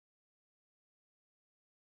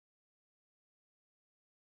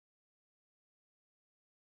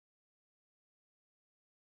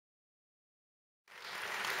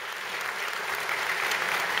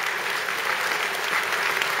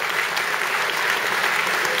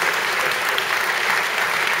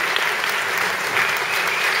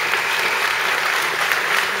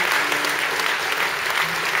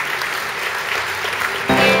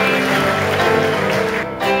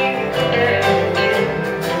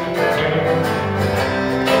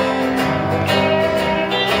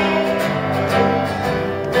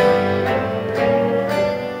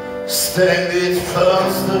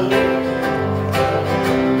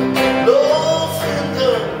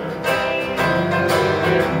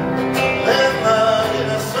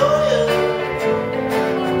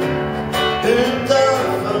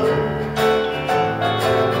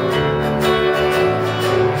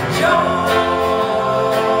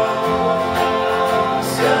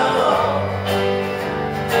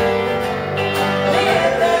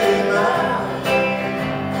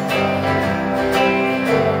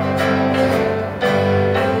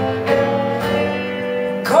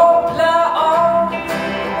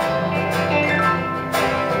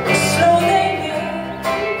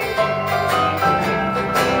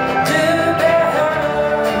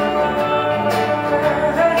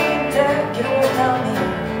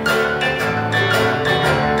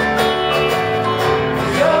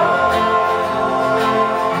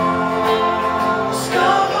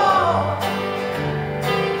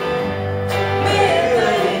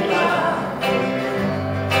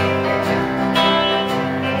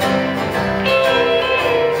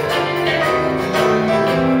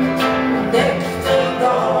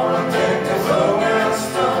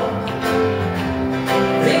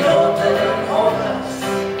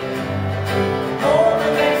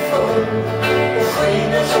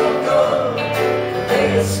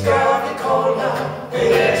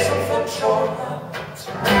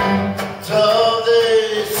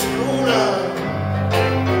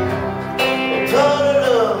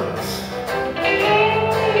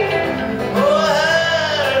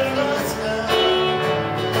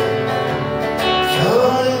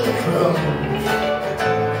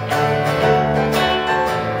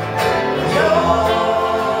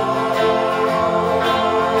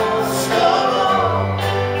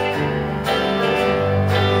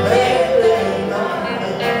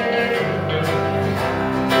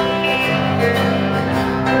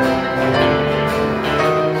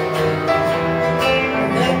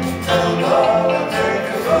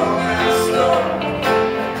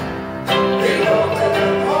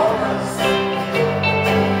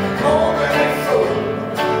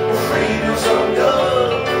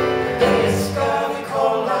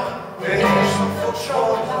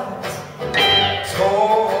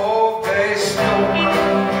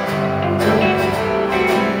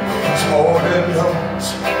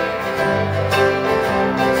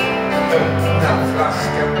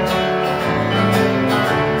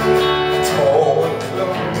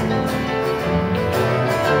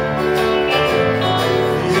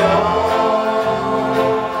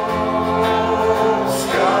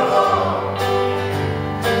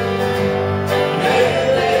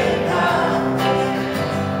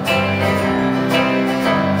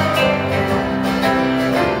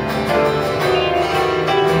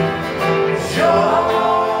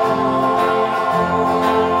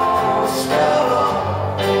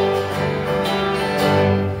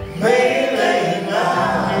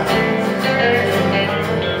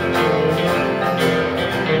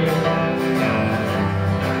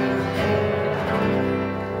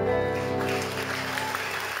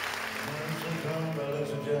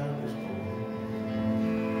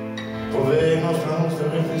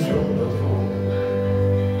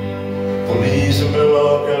Polisen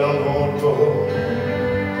bevakar dem hårt på håll.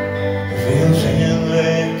 Det finns ingen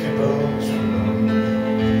väg tillbaks.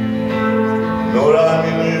 Några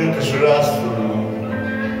minuters rast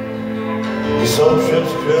i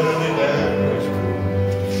soppköttskvällen i Vänersbro.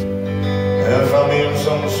 En familj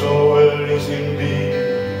som sover i sin bil.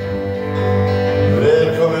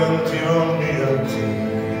 Välkommen till vår nya tid.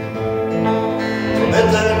 På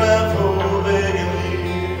nätterna på vägen hit.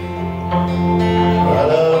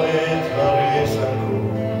 Alla vet vad resan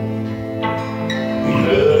går. I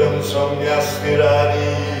glöden som jag stirrar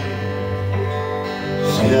i.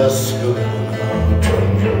 Så jag skulle ha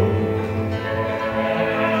trångt.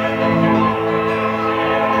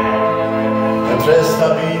 Presta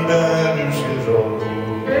Bibeln ur sin roll.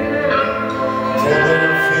 Tänder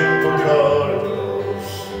en film på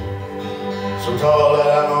Karlsson. Så talar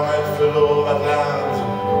han om ett förlovat land.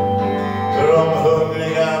 För de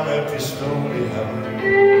hungriga med pistol i hand.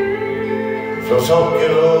 Från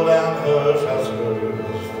sockerlådan hörs hans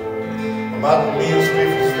röst. Om att minst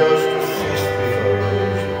blir förstörst och sist blir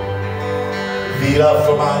först. Vila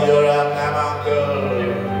får man göra när man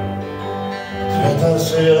dör. Tvättar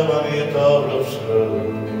ser man i ett avloppsrör.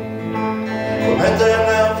 På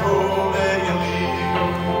nätterna på vägen dit.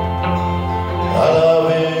 Alla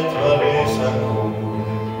vet vad resan går.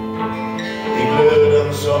 I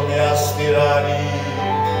glöden som jag stirrar i.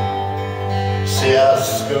 Ser jag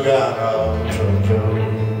skuggan av Trump.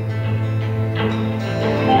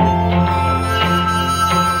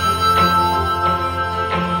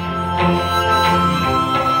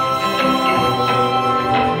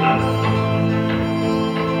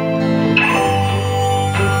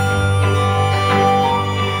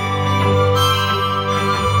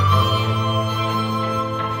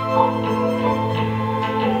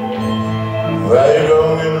 Varje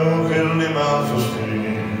gång en oskyldig man får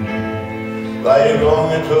stryk. Varje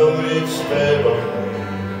gång ett hungrigt spädbarn.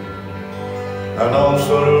 När någon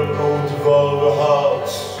står upp mot våld och hat.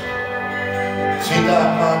 Titta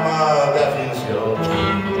mamma, där finns jag.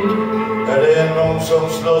 När det är någon som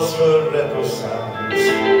slåss för rätt och sant.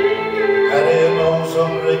 När det är någon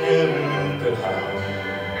som räcker ut en hand.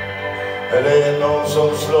 När det är någon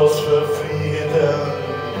som slåss för friheten.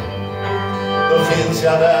 Då finns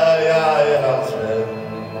jag där, jag är hans vän.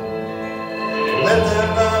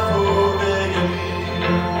 Nätterna på vägen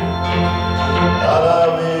hit.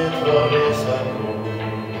 Alla vet vad resan går.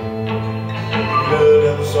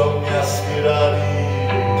 Glöden som jag stirrar i.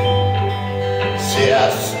 Ser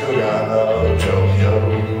jag skuggan av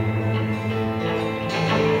Tokyo.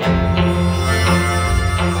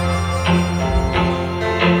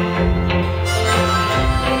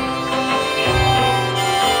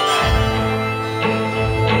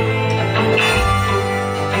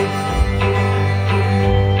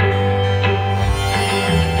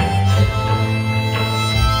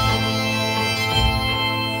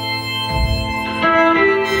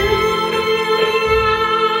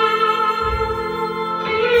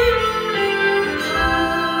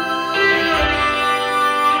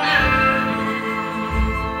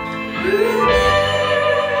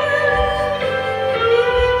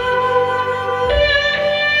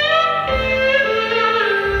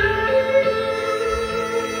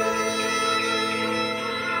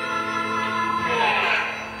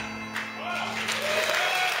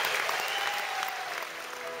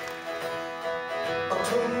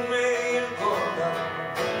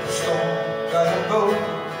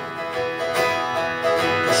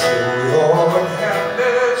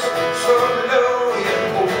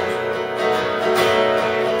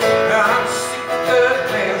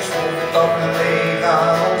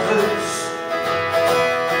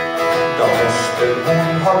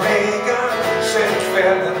 har legat sen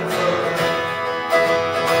kvällen för.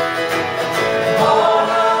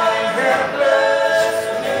 Bara en hemlös,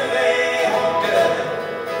 nu är hon död.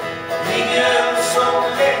 Ingen som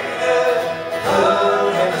längre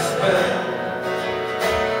hör hennes bön.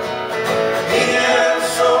 Ingen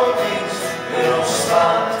som minns hur hon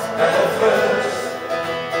svart eller frös.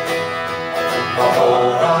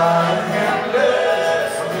 Bara en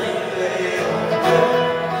hemlös, nu är hon död.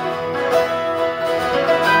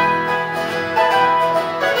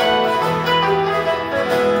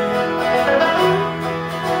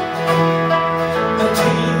 En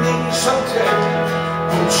tidning som täcker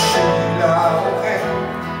mot kyla och regn.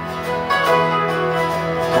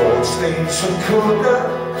 Gårdsten som kunde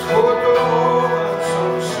tråd åren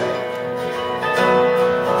som säng.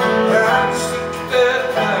 Ansiktet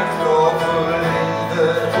märkt av hur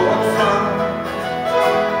livet gått fram.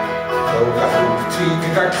 Några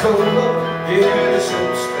hugtiga kulor i hennes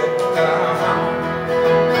utsträckta hand.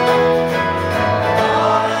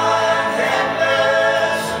 Bara en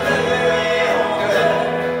hemlös, nu är hon död.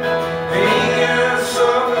 Ingen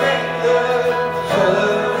som längre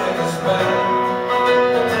hör hennes bön.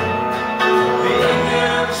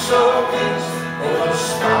 Ingen som minns hur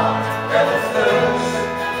svart eller frös.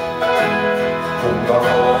 Hon var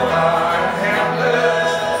bara en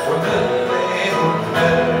hemlös och nu är hon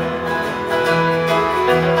död.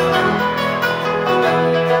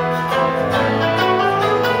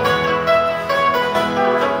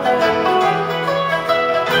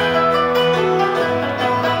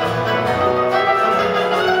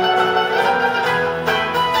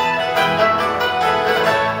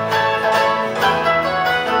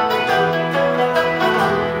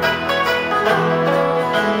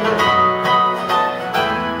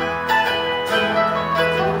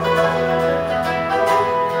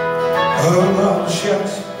 Hur har det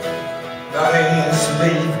känts när ens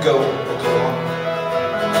liv går på gång?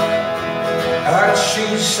 Att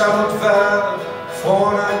kisa mot världen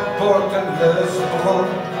från en bottenlös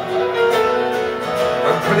brunn.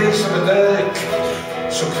 Att bli som en ök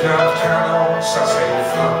som knappt kan åsa sig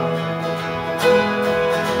fram.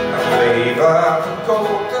 Att leva på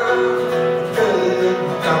gatan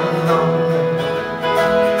utan namn.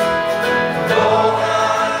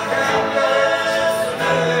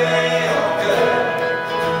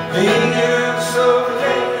 Ingen som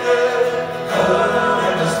längre hör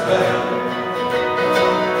hennes bön.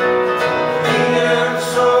 Ingen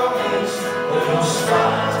som minns hur hon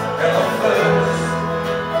svart eller frös.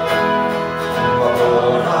 Hon var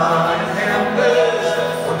bara en hemlös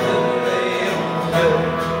och nu är hon död.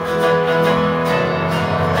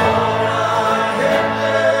 Bara en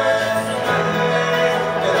hemlös och nu är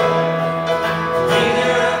hon död.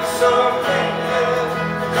 Ingen som längre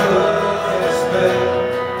hör hennes bön.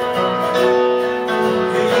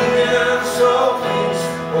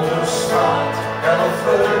 Svart eller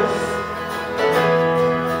frös.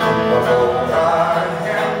 Hon var bara en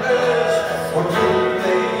hemlös och nu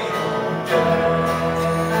är hon död.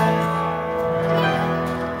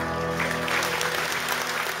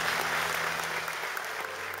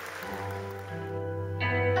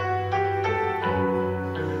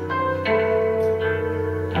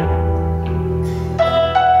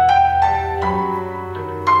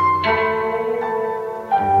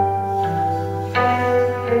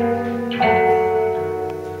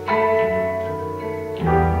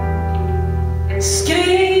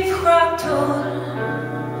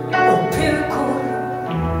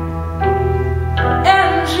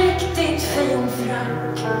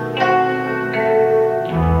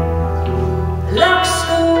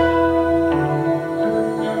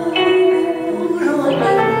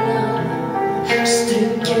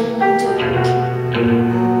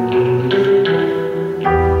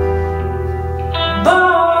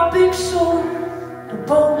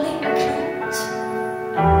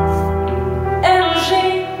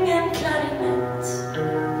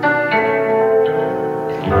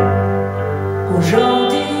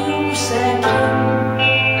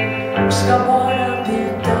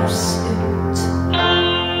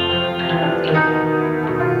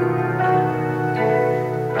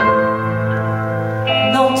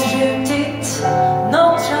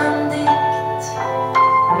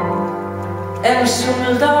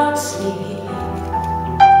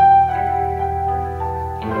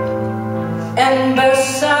 En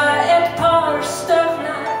bössa, ett par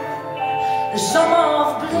stövlar som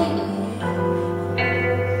av bly.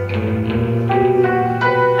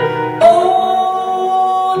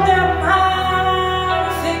 Och den här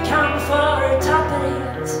fick han för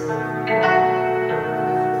tapperhet.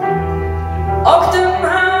 Och den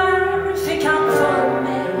här fick han för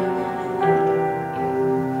mig.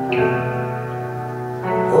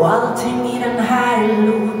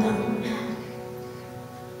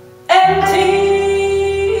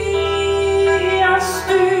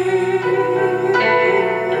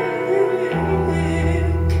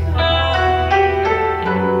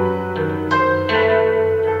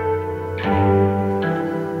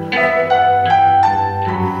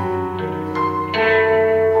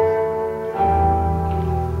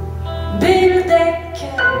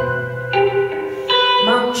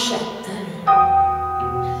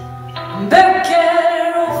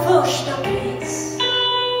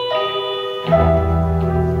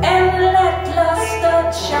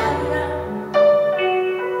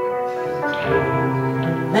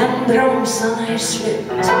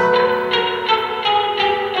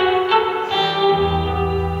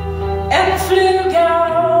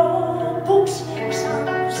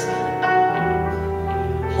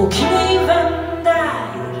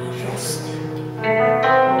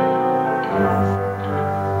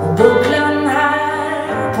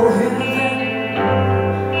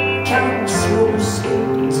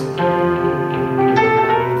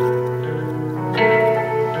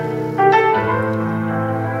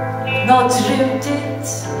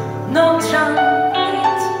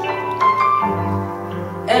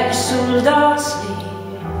 ett soldatsliv.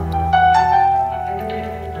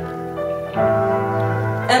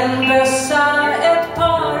 En bössa, ett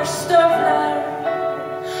par stövlar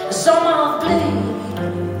som av bly.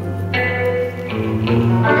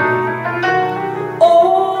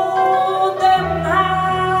 Och den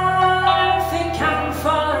här fick han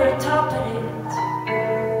för tappert.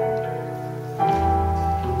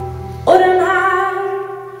 Och den här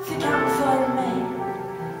fick han för mig.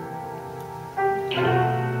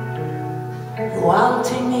 Och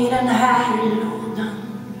allting i den här lådan.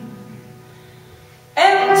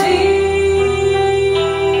 En till.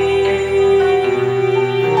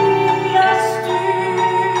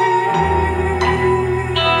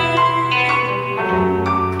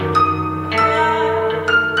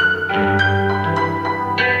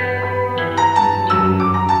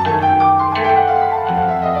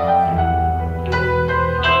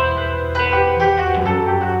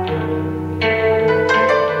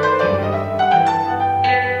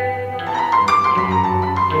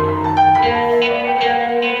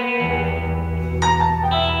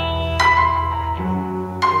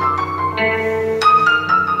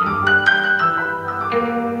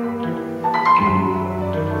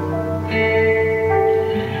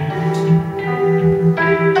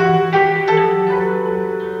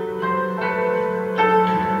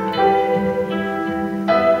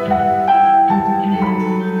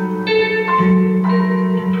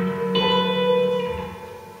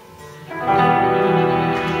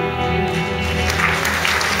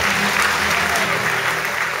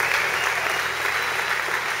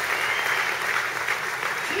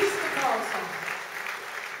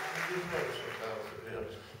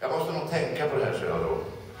 Jag måste nog tänka på det här, så jag då.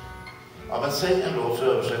 Ja, men säg en låt så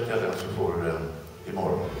översätter jag den, så får du den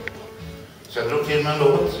imorgon. Så jag drog till med en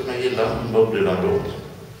låt som jag gillar, en Plura-låt.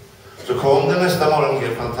 Så kom det nästa morgon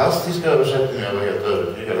en fantastisk översättning. Jag var helt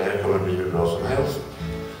övertygad, det här kommer bli hur bra som helst.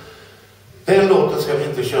 Den låten ska vi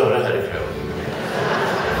inte köra här ikväll.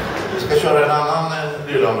 Vi ska köra en annan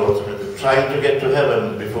Plura-låt som heter Trying to get to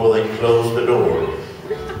heaven before they close the door.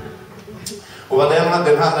 Och vad den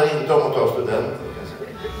handlar inte om att ta studenten.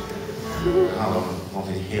 Det handlar om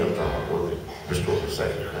någonting helt annat, och det förstår du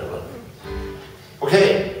säkert själva.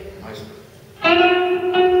 Okej.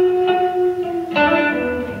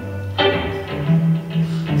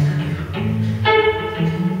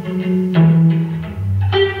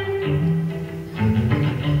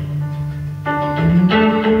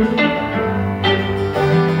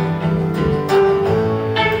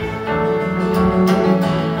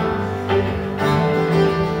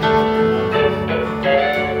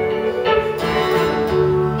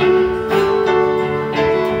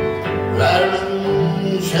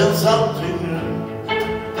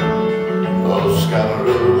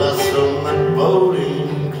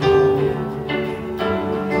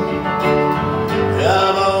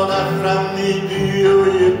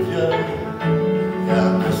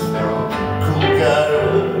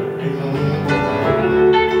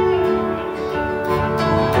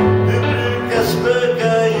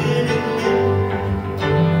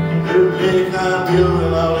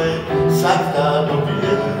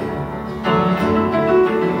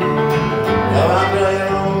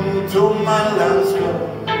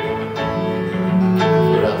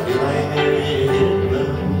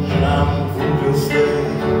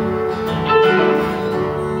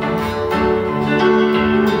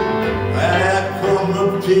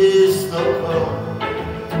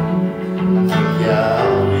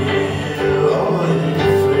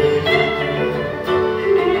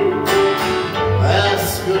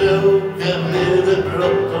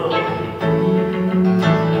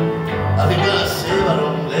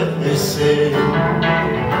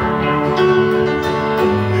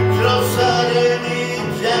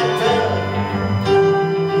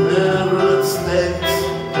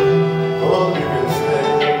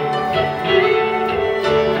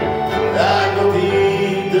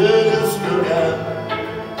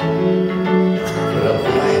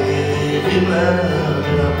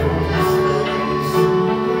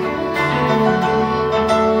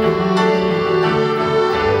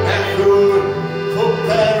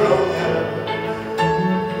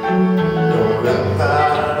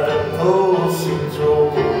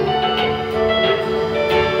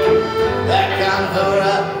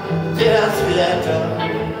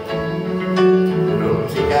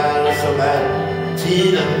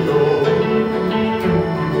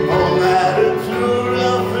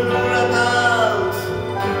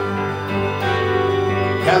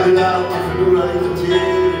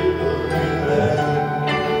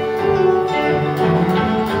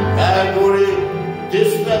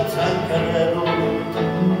 Dystra tankar är då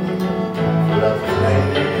för att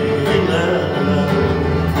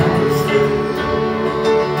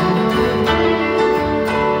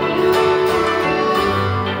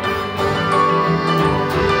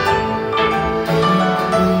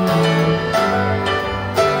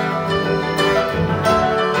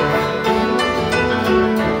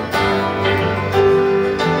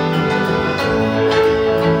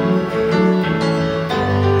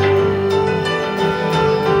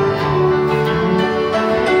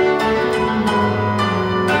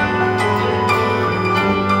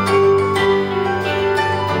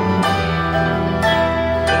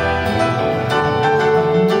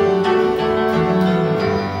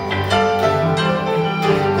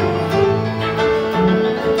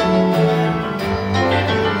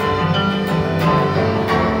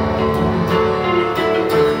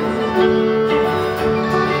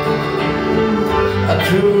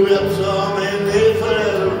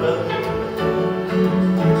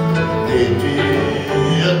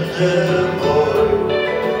Göteborg.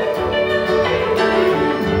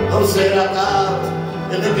 De säger att allt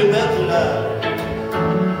är mycket bättre där.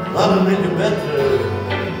 Allt är mycket bättre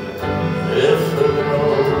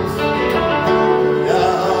efteråt. Jag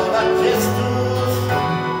har varit gäst hos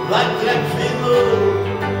vackra kvinnor.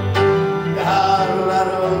 Jag harvar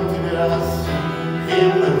runt i deras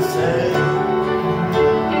himmelsäng.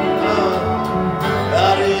 Jag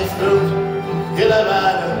har rest runt hela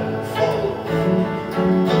världen folk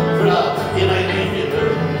för att hinna in i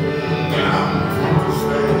himlen innan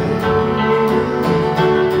fotosväng.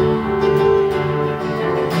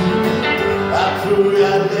 Jag tror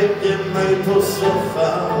jag lägger mig på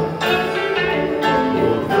soffan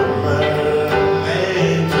och glömmer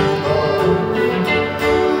mig tillbaka.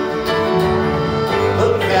 Då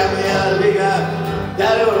kan jag ligga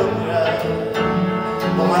där och undra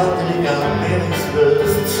om allt är lika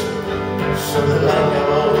meningslöst som det verkar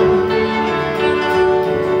vara.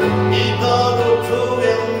 Idag då tog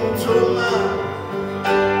en tomma,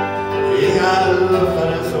 inga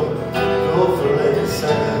luffare som då förläggs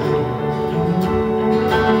här.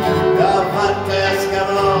 Jag har varit där jag ska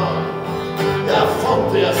vara, jag har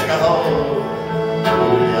fått det jag ska ha,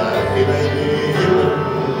 och jag hinner in i himlen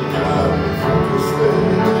när man får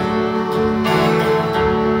bestämma.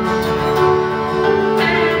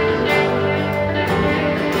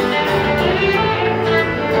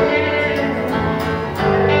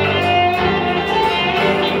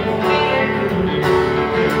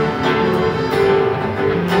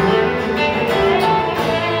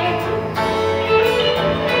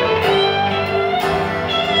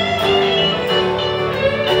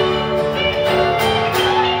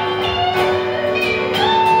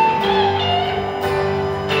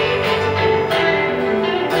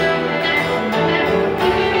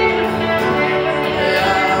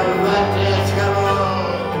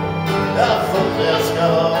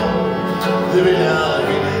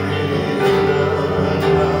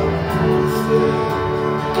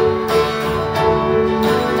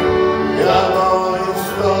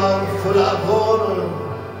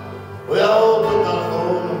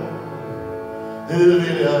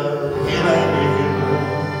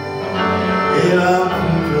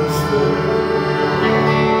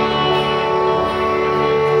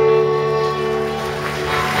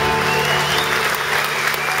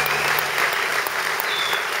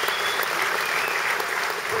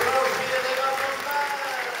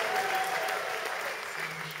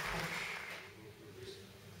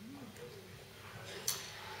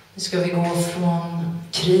 Nu ska vi gå från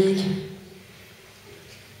krig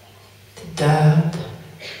till död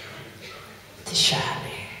till kärlek.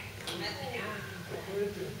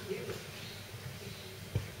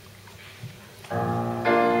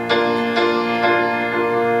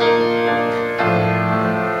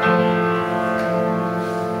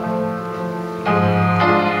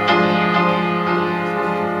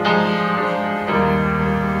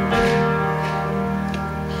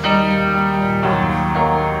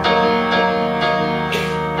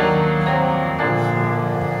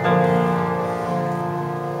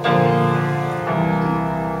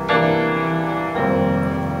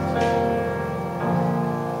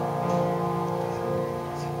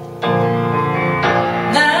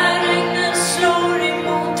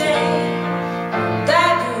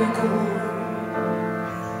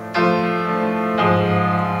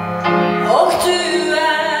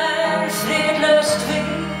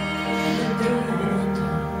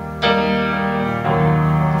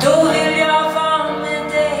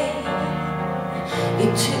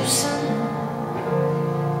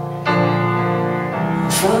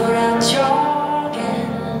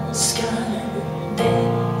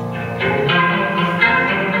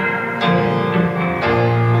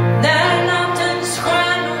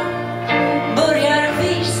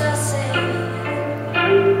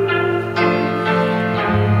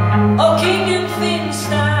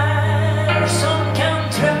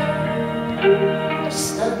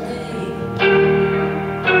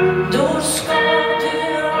 Då ska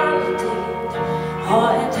du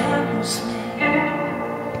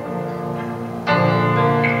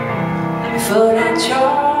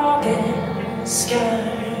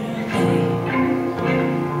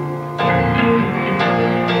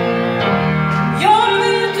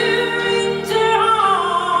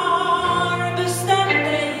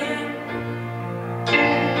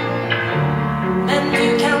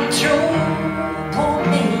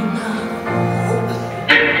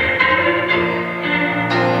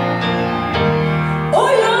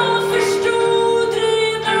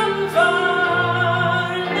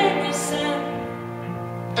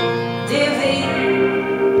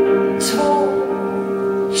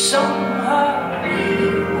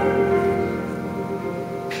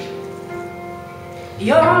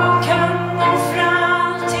Jag kan offra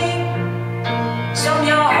allting som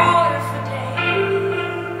jag har för dig.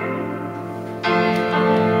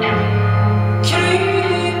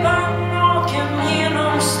 Krypa naken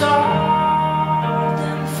genom staden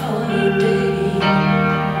för dig.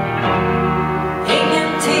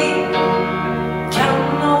 Ingenting kan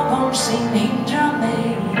någonsin hindra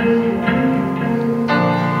mig.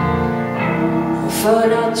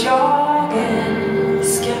 För att jag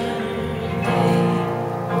älskar dig.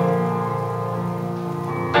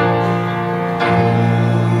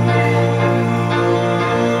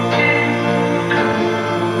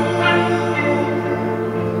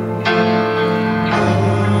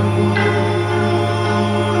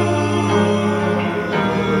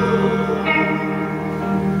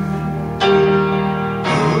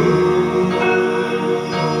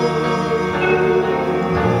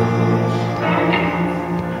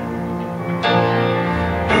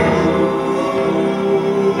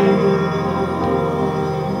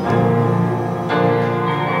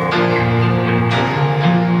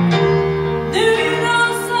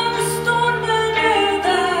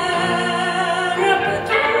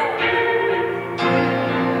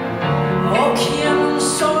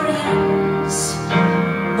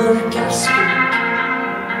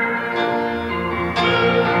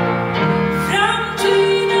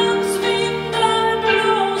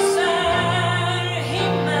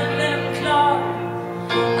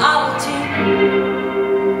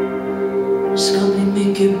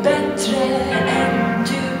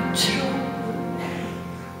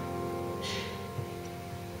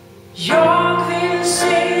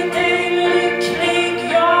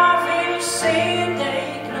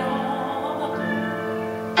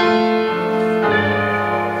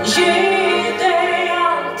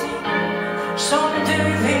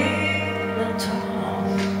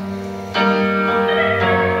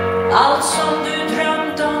 Allt som du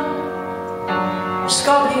drömt om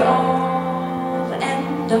ska bli av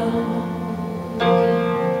en dag.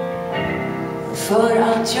 För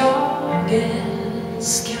att jag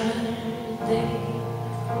älskar dig.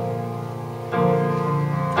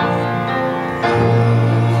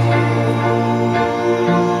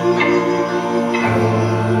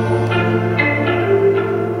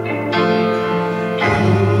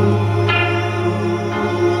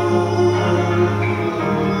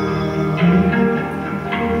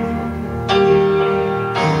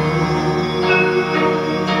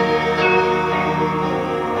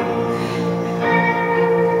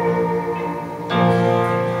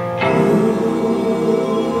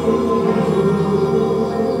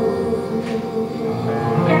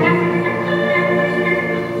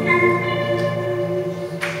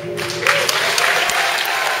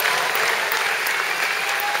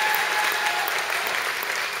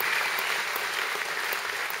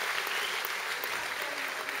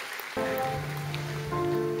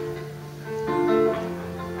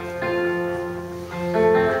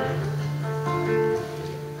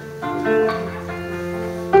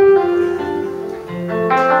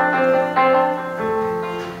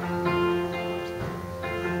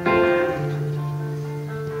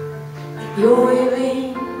 Jo, i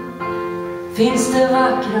Wien finns det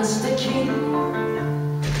vackraste kvinnor.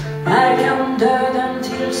 Här kan döden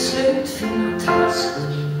till slut finna tröst.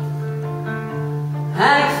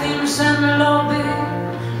 Här finns en lobby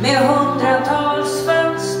med hundratals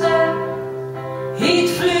fönster. Hit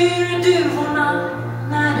flyr duvorna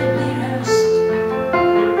när det blir höst.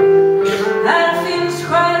 Här finns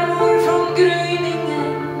skärvor från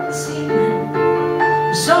gryningens himmel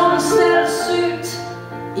som ställs ut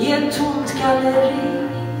i ett tomt galleri.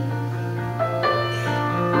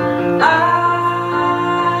 Aj,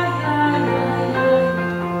 aj, aj, aj.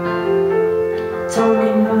 Ta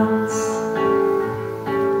min vals,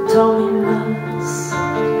 ta min vals,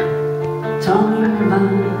 ta min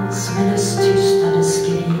vals med dess tystnade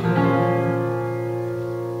skrin.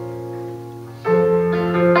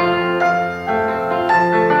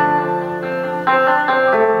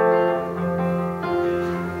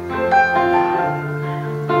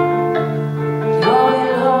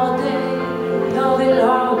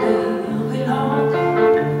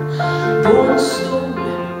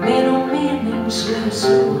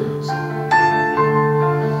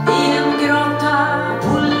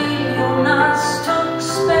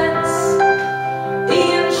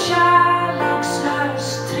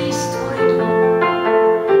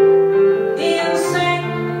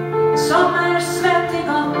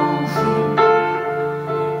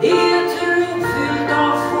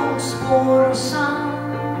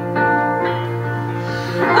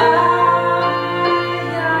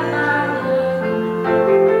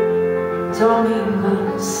 Ta min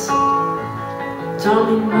vals, Ta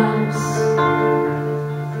min vals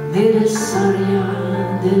med det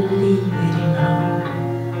sargade liv i din hand.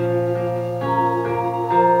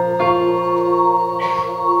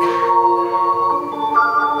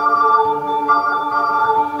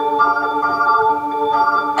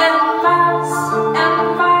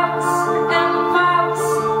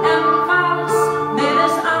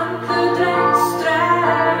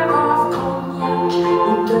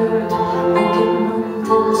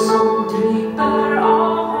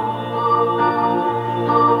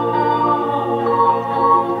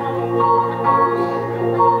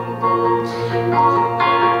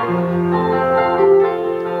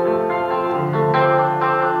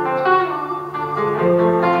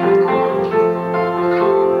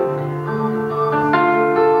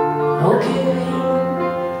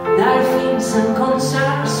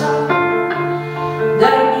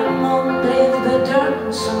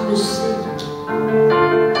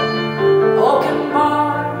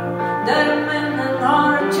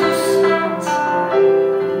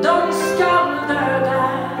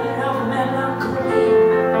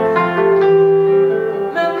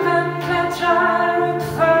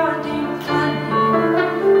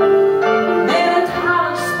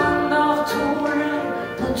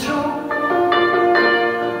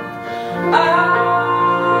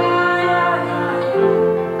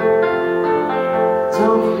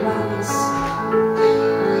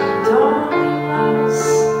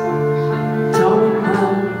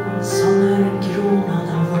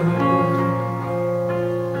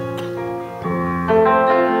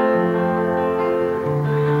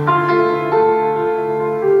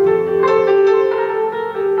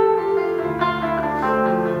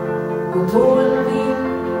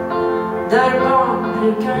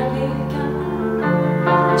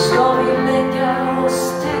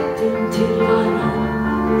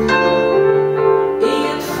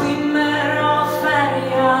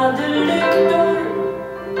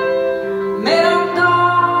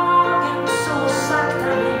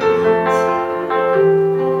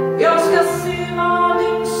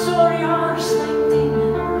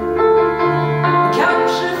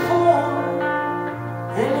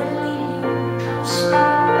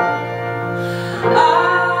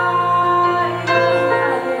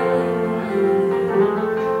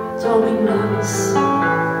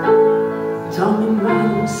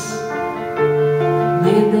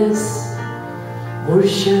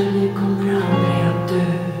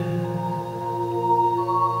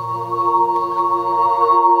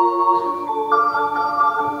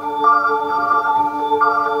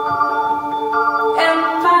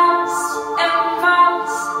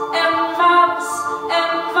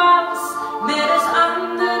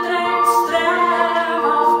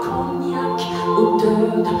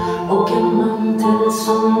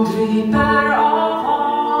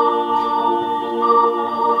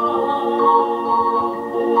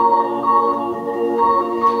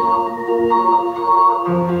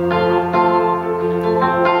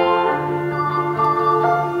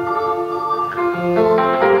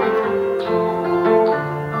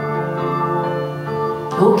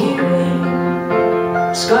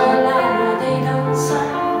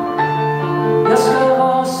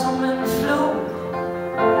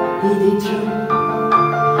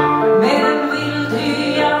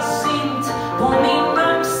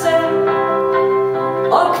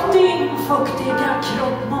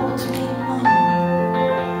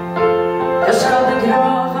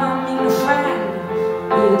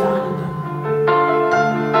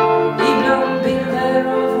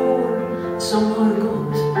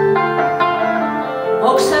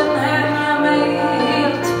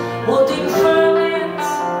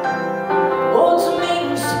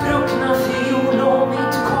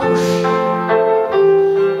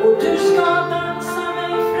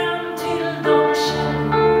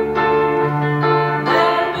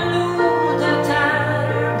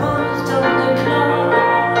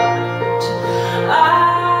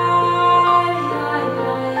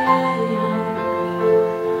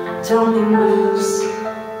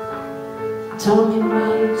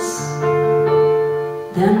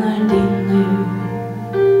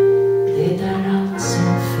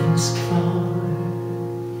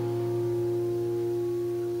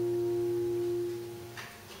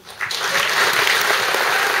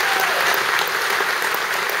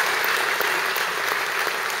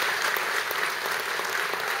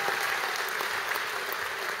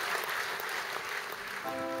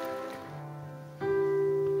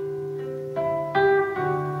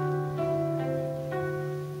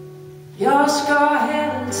 Jag ska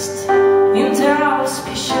helst inte alls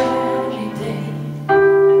bli kär i dig.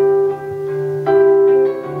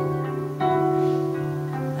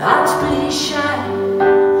 Att bli kär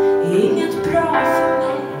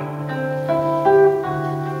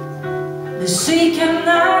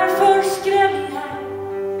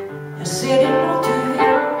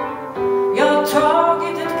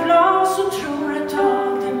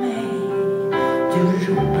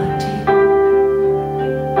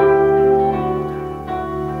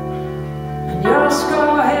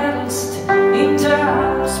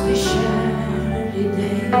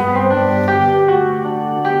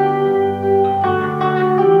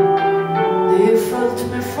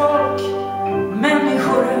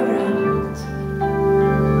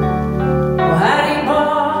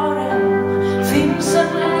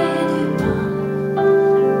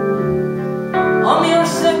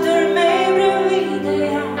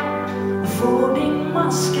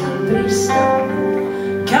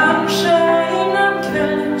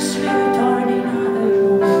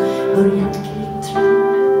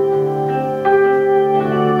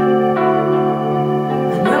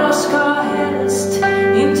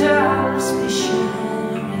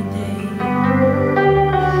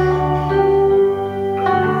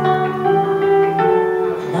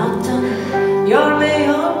gör mig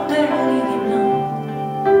underlig ibland.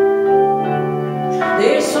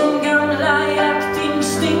 Det är som gamla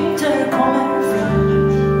jaktinstinkter kommer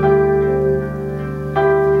fram.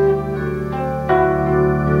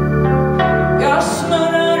 Jag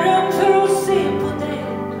snurrar runt för att se på dig.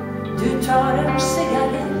 Du tar en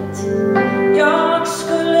cigarett. Jag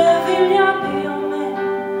skulle vilja be om en,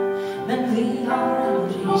 men vi har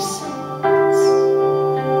aldrig sett.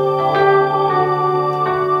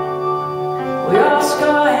 Och jag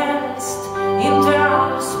ska helst inte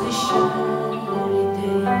alls bli kär i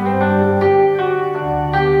dig.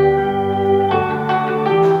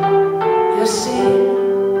 Jag ser,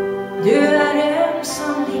 du är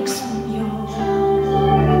ensam liksom jag.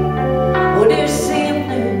 Och det är sent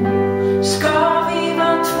nu, ska vi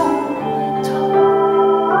vara två ett tag.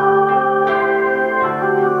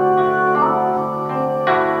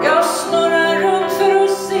 Jag snurrar runt för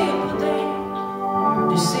att se på dig.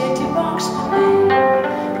 Du ser tillbaks på mig.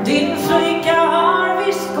 Din flicka har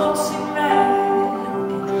visst gått sin väg.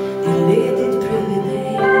 Det är ledigt bredvid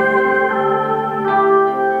dig.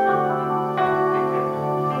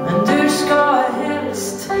 Men du ska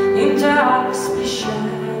helst inte alls bli kär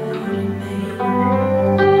i mig.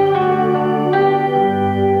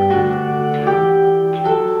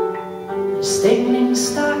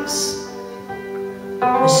 Stängningsdags.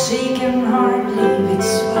 Musiken har blivit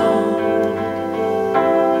svag.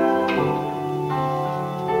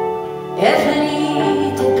 Ett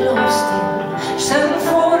litet glas till, sen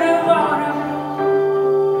får det vara bra.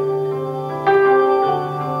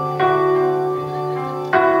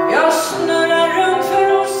 Jag snurrar runt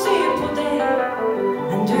för att se på dig,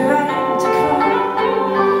 men du är inte kvar.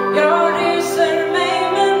 Jag reser mig,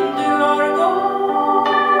 men du har gått.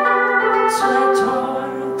 Så jag tar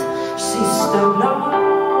ett sista glas.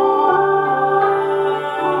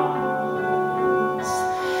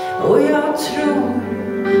 Och jag tror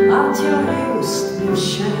att jag just blev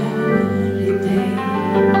kär i dig.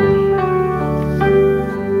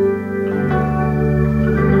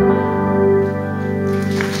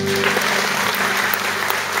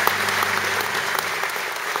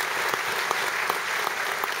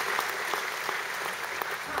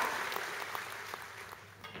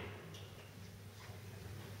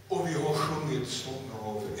 Och vi har sjungit sånger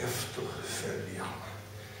av efterföljaren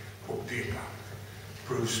på Dylan,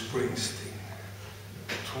 Bruce Springsteen,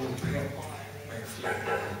 trumpet med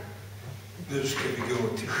flera. Nu ska vi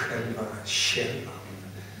gå till själva källan,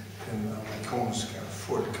 den amerikanska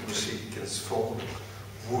folkmusikens fader,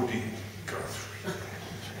 Woody Guthrie.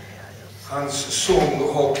 Hans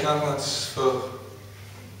sång har kallats för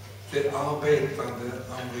det arbetande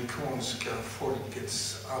amerikanska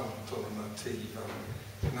folkets alternativa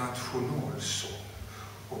nationalsång.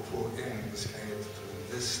 Och på engelska heter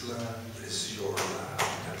det This Land Is Your Land.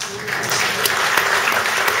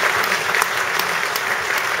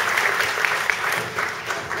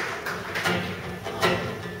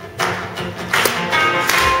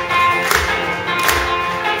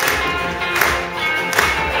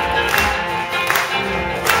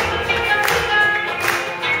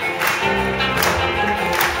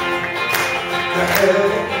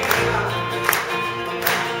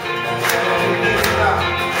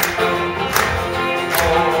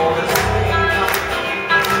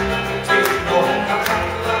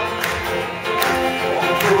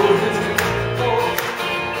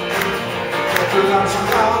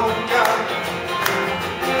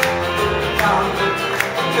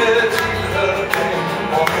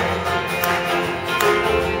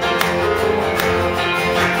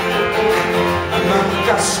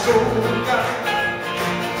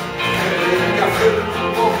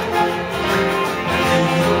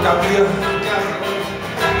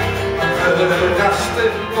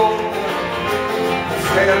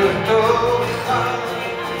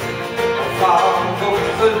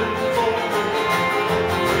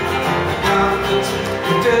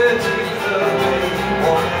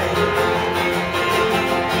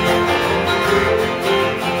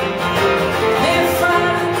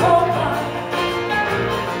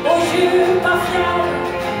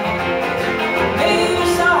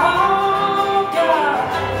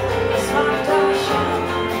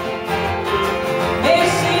 Med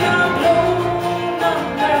sina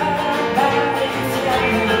blomman där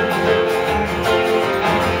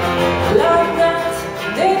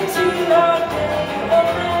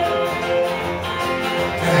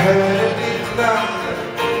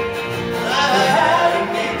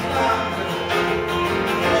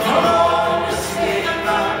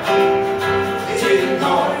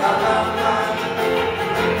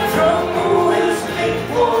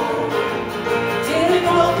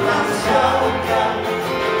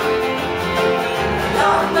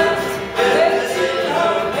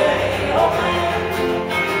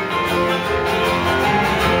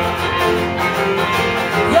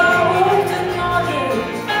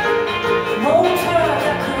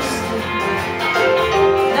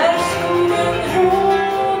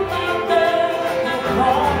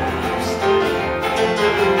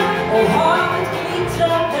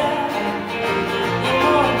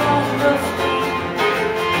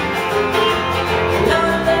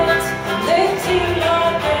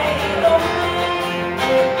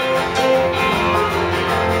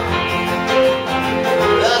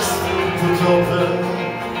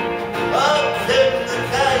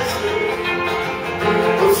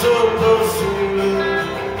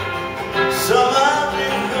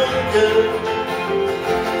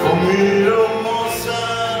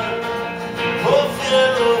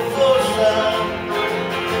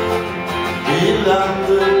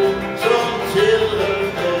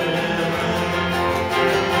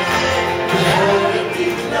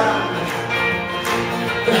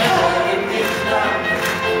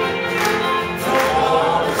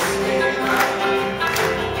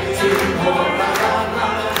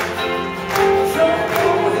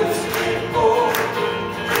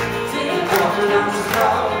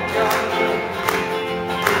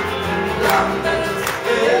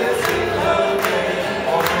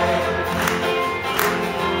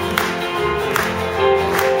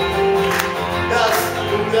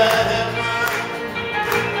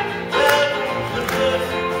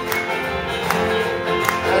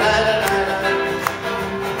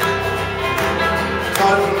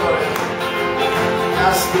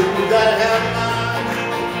där hemma,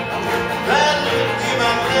 där ute i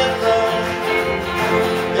Manhattan,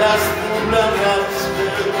 jag spolar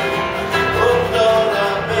rapsbud och klara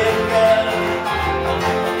bäckar,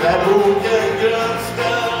 där boken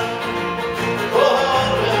grönskar och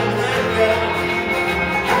haven häckar,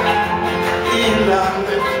 i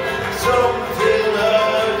landet som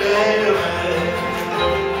tillhör dig och mig.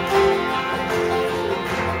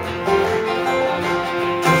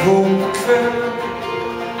 Det var kväll,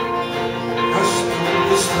 jag stod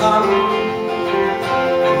på strand,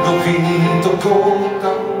 då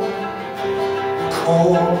vintergården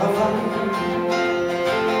kommer fram.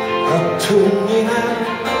 Jag tog min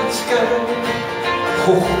handskar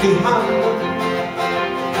hårt i handen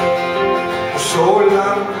och så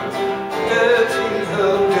landet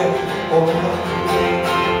tillhör dig och mig.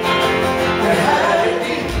 Det här är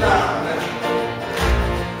ditt land,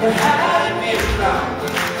 det här är mitt land.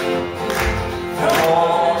 Från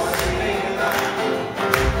Åsmena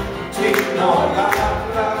till norra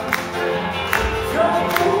Lappland, från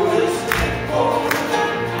Bohuslän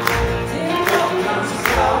till Gotlands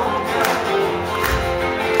saga.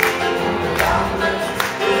 Landet,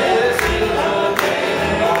 det tillhör dig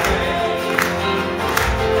och mig.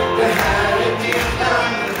 Det här är ditt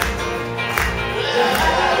land, det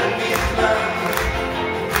här är mitt land.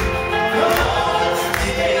 Från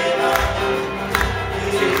Åsmena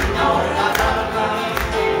till norra Lappland,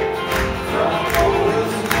 från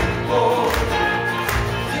Bohuslän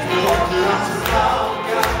till Gotlands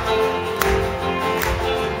saga.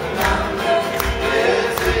 Landet, det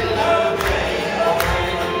tillhör dig och mig.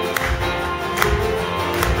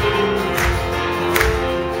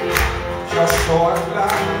 Jag sa att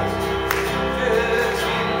landet, det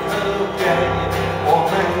tillhör dig och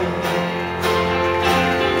mig.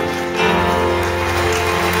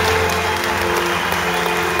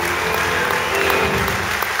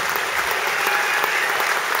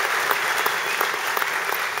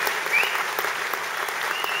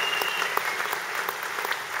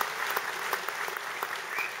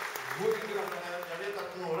 Jag vet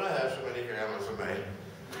att några här som är lika gamla som mig.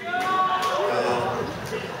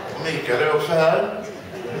 Och Mikael är också här.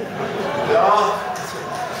 Ja.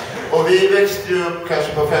 Och vi växte ju upp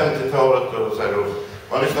kanske på 50-talet och så här då.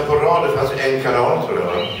 Man lyssnade på radio, det fanns en kanal tror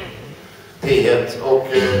jag. P1. Och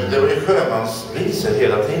det var ju sjömansvisor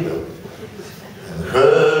hela tiden. En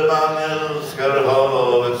sjöman älskar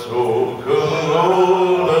havets våg.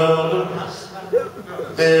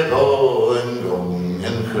 Det var en gång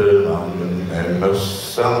en sjöman med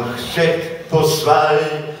mössan käckt på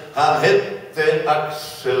svaj. Han hette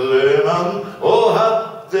Axel Öhman och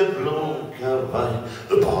hade blå kavaj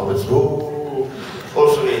upp havets våg och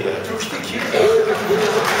så vidare.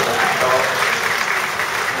 Ja.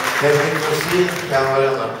 Henrik musik kan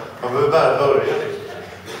varenda. Man behöver bara börja liksom.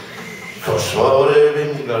 Först var det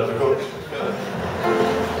vinglar till kort.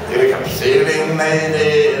 Det är kapsering, nej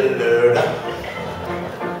det är lördag.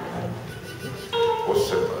 Och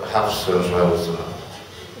så havsörnsvalserna.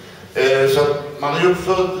 Så att man är ju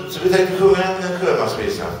uppfödd, så vi tänkte sjunga en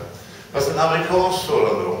sjömansvisa. Fast en amerikansk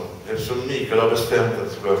sådan då. Eftersom Mikael har bestämt att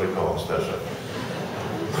det ska vara amerikanskt där så.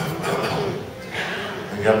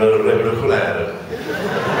 Den gamla revolutionären.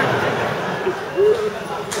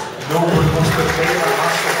 Någon måste spela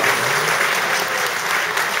massor.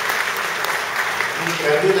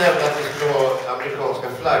 Jag ville även att det skulle vara amerikanska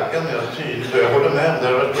flaggan mer tydligt. Jag håller med, det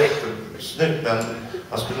har varit jättesnyggt, men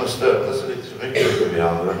man skulle nog stöta sig lite för mycket för vi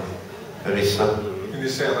andra. Med vissa. Ni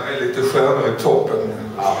ser när är lite stjärnor i toppen.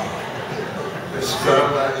 Ja.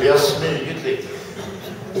 Vi har smygit lite.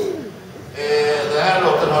 Den här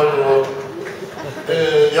låten har då...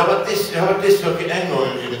 Jag har varit discjockey en gång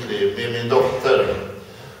i mitt liv med min dotter.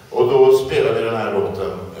 Och då spelade vi den här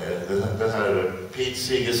låten. Den här Pete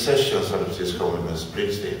Seeger Sessions hade precis kommit med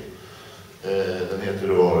Springsteen. Den heter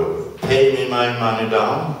då Pay Me My Money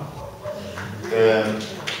Down.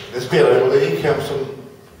 Den spelade och det gick hem som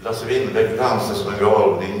Lasse Winnerbäck dansade som en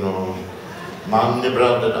galning och Manny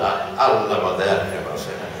Branded, alla var där kan man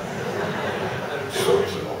säga.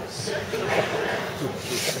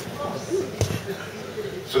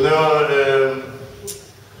 Så nu har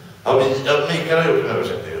Mikael har gjort en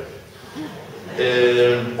översättning.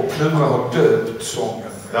 Och Plura har döpt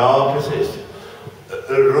sången. Ja, precis.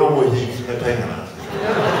 Ro hit med pengarna.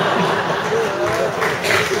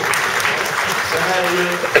 Sen är det ju,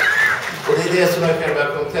 och det är det som är själva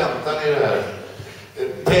kontentan i det här.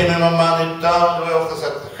 Pengarna om man inte, då är ofta så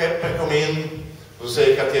att skeppen kom in och så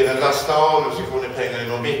säger kaptenen lasta av och så får ni pengar i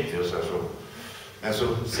någon bitti och så här så. Men så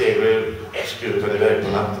seglade skutan iväg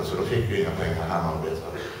på natten så de fick ju inga pengar han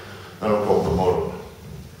arbetade när de kom på morgonen.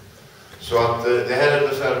 Så att det här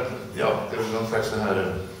är så här, ja, det är någon slags sån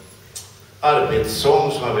här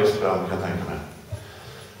arbetssång som har växt fram, kan jag tänka mig.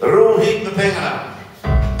 Ro hit med pengarna!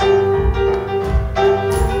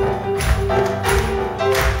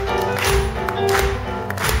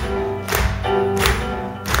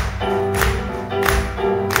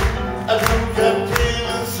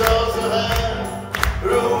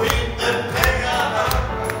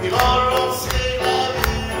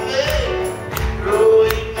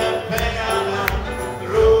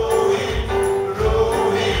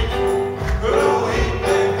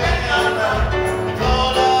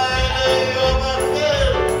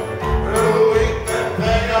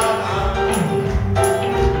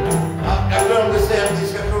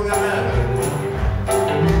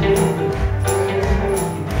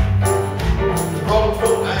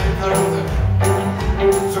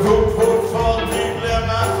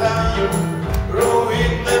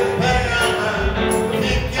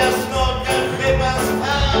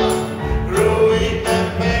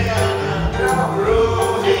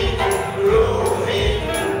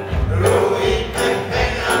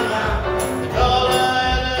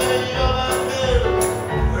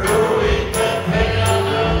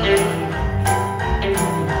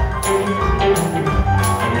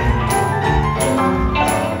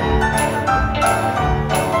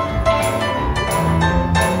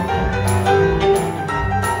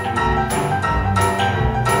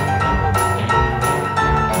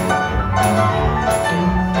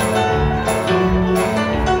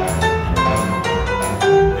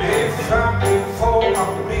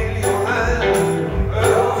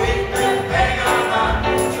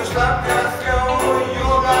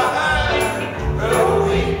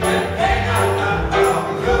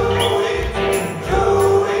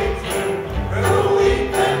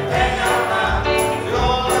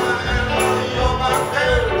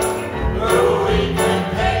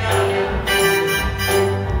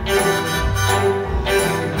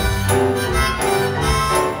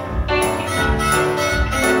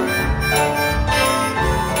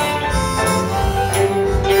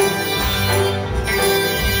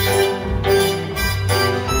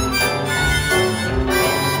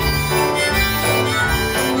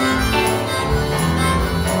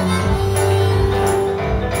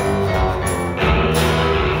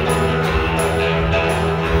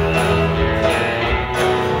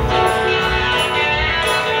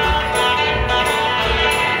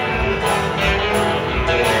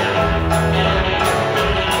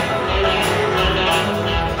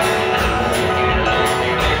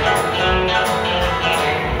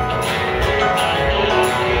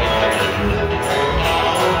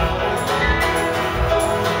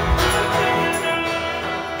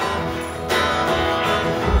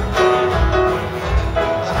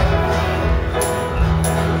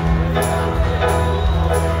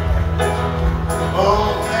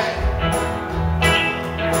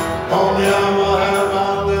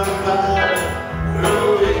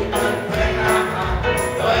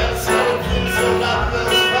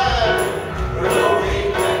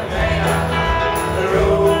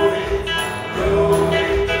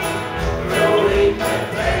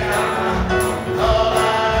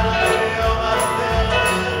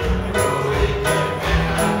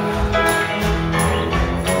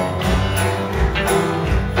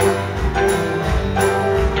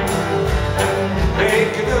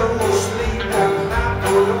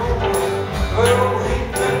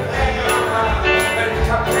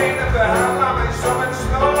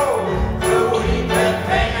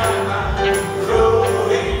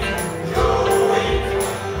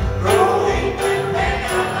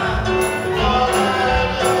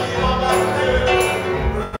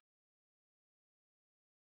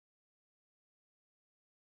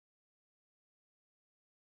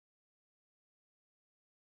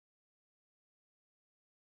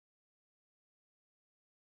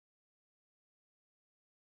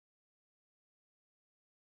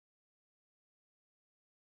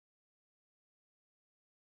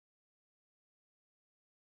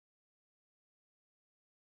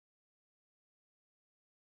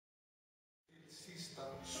 Sista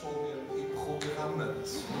sången i programmet.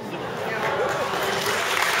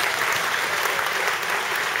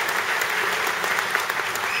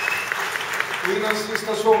 Innan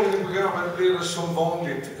sista sången i programmet blir det som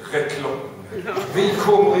vanligt reklam. Vi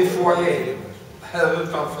kommer i foajén här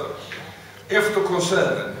utanför efter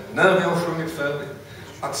konserten, när vi har sjungit färdigt,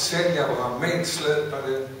 att sälja våra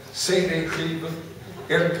medsläpade CD-skivor,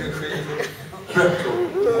 LP-skivor,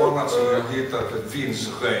 böcker och annat som vi har hittat för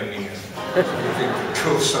vinsträkningen. Så vi fick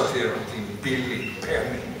kursa till en billig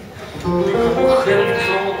penning. Vi kommer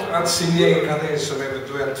självklart att signera det som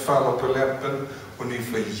eventuellt faller på läppen Och ni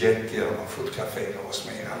får jättegärna fotografera oss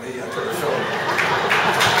med era nya telefoner.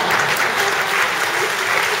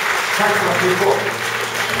 Tack för att ni kom.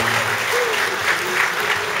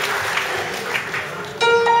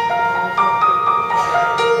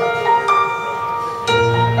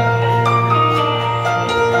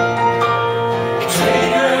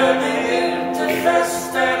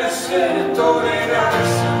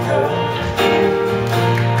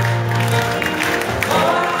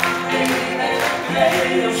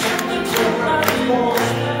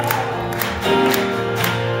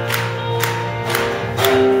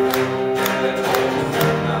 Ett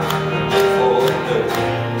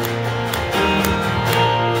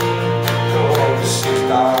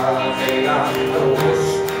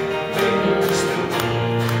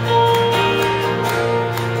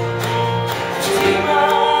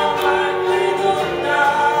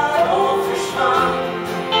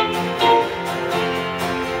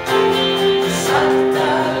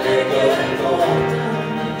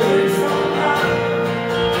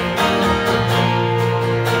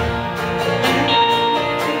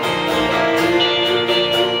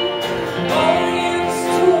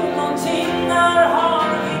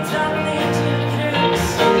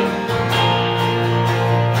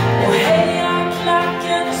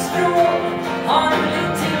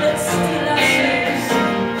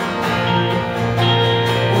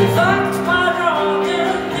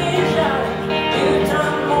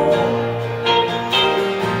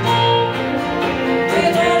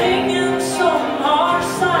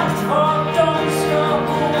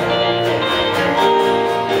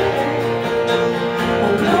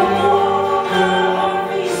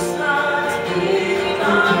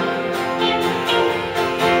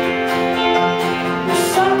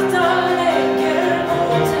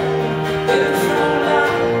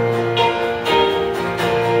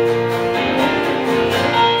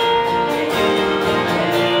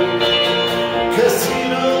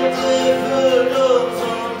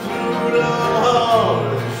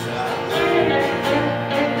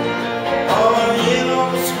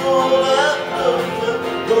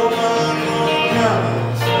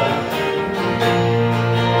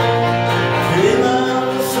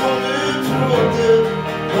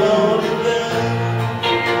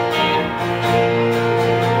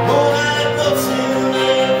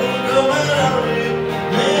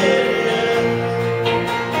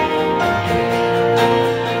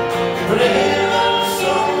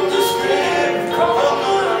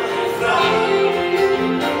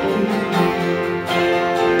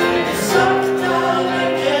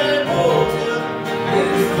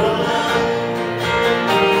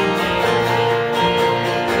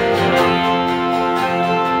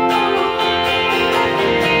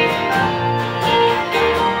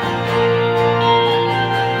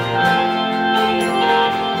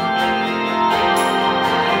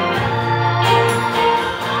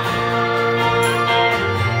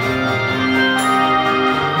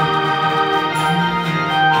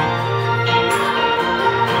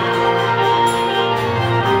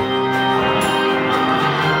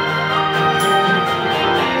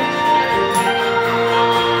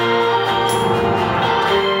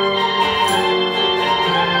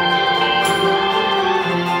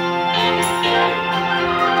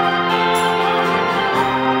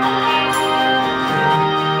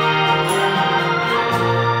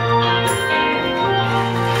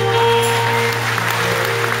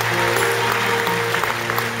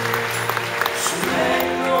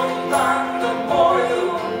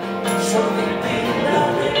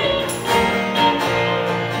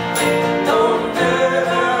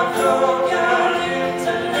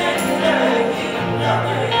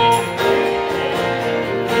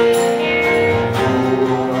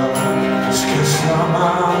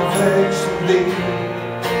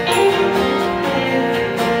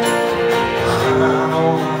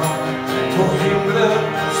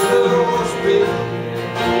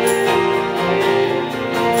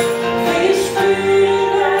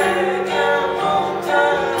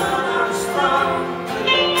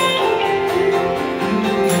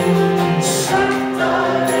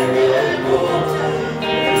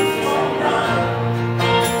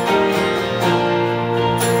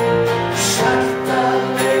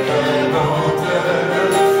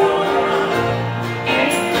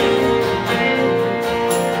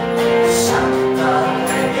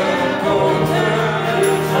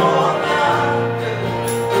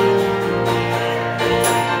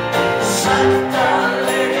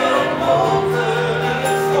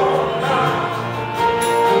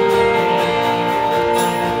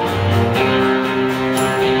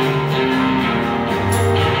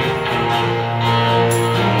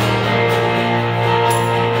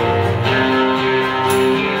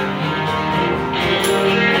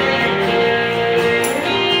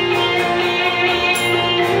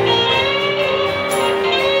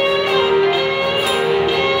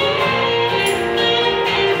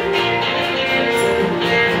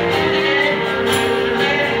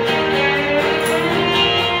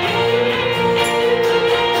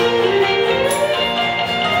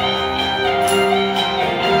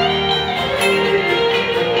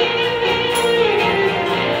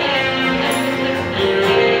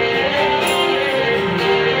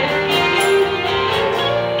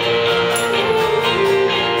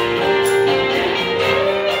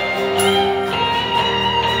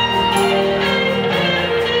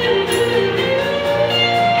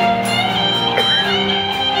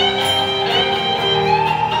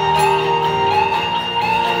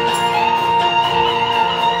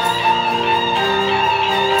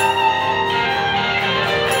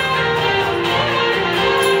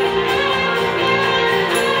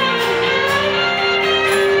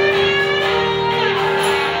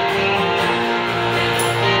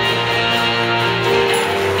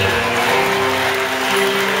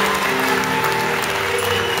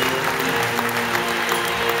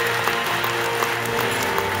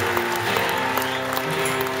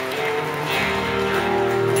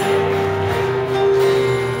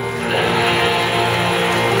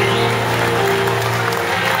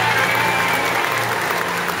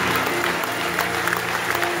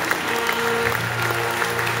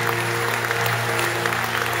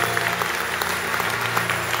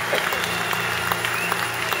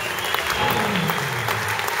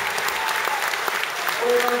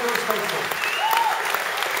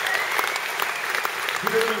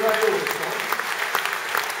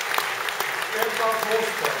Ebba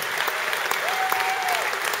Forsberg.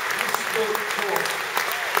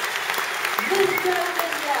 Mikael.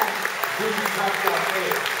 Vi tackar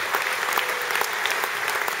er.